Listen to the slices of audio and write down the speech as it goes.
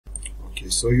Okay,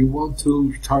 so you want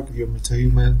to target your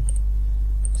MetaHuman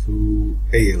to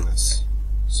ALS.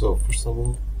 So first of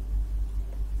all,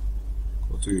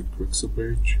 go to your Quixel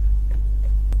page,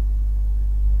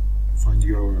 find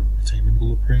your MetaHuman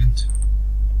blueprint,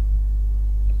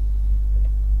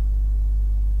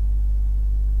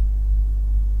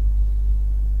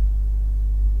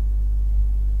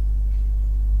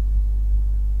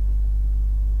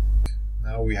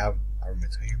 now we have our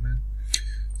MetaHuman.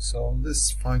 So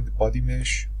let's find the body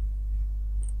mesh.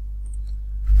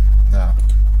 Now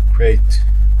create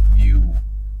new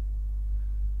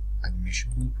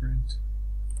animation blueprint.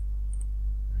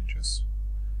 Let me just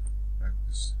drag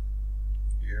this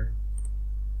here.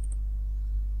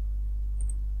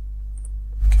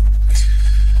 Okay.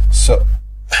 So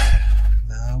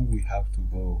now we have to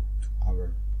go to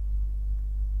our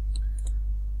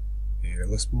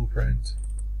ALS blueprint.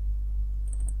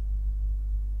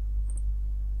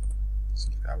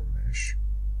 Select our mesh.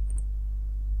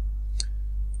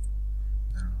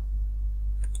 Now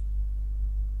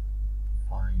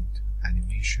find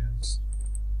animations.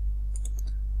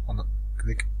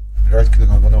 Right click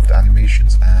on one of the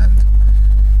animations and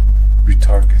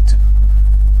retarget.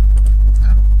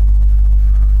 Now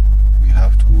we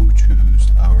have to choose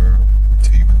our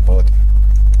MetaHuman body.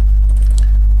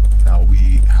 Now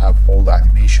we have all the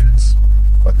animations,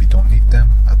 but we don't need them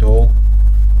at all.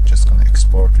 Just gonna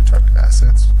export to target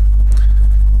assets,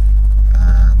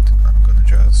 and I'm gonna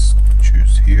just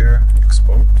choose here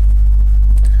export.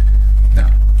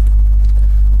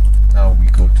 Now we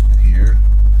go to here.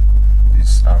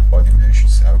 This is our body mesh.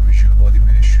 This is our visual body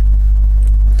mesh.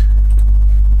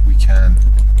 We can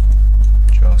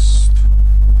just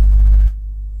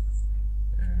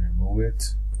remove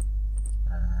it,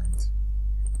 and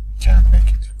we can make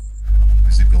it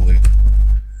visibility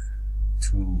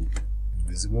to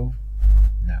invisible.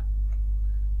 Now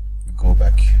we go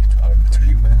back to our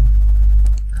MetaHuman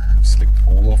and select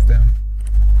all of them.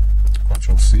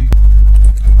 Ctrl C.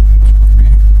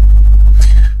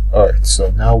 Alright,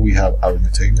 so now we have our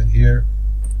MetaHuman here.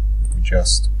 We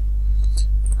just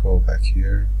go back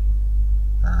here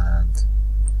and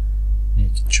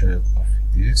make a child of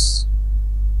this.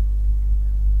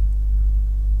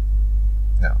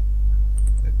 Now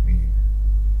let me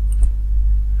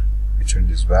return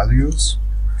these values.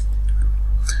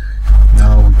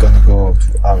 Now we're gonna go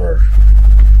to our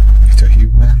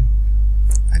MetaHuman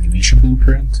animation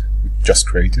blueprint we just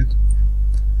created.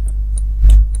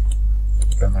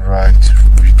 We're gonna write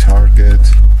retarget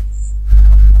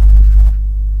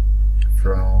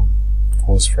from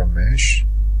pose from mesh,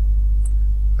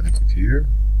 connect it here.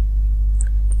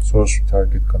 Source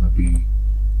retarget gonna be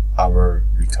our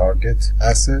retarget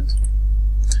asset.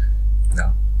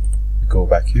 Now we go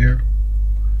back here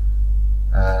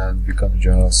and we're gonna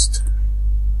just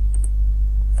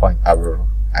find our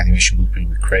animation blueprint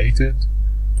we created,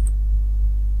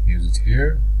 use it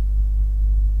here,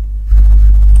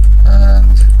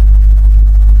 and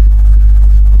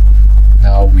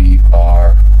now we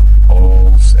are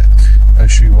all set.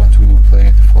 Actually, you want to play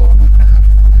it for we can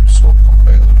have solve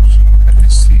compilers. Let me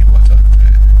see what are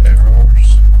the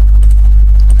errors.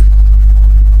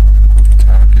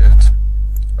 Target.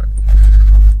 Right.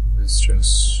 Let's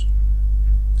just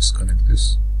disconnect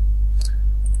this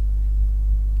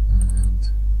and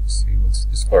see what's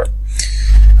this. Alright,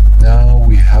 now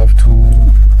we have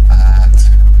to add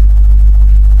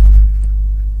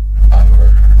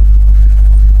our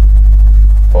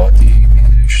body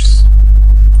mesh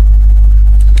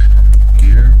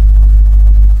here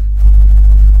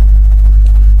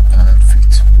and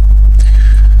fit.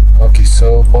 Okay,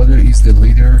 so body is the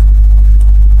leader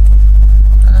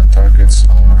and targets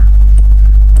are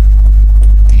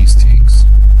these things.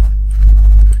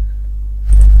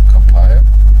 Compile.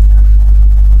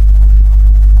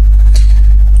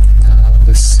 Now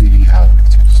let's see how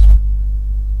it is.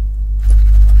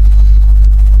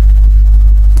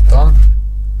 Done.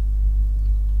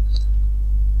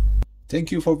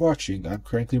 Thank you for watching. I'm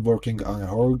currently working on a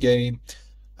horror game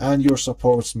and your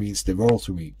support means the world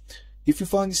to me. If you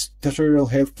find this tutorial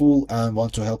helpful and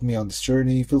want to help me on this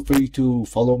journey, feel free to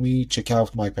follow me, check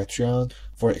out my Patreon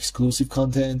for exclusive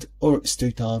content, or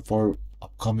stay tuned for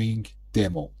upcoming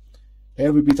demo.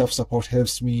 Every bit of support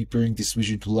helps me bring this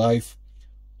vision to life.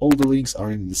 All the links are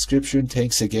in the description.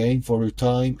 Thanks again for your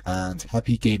time and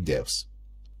happy game devs.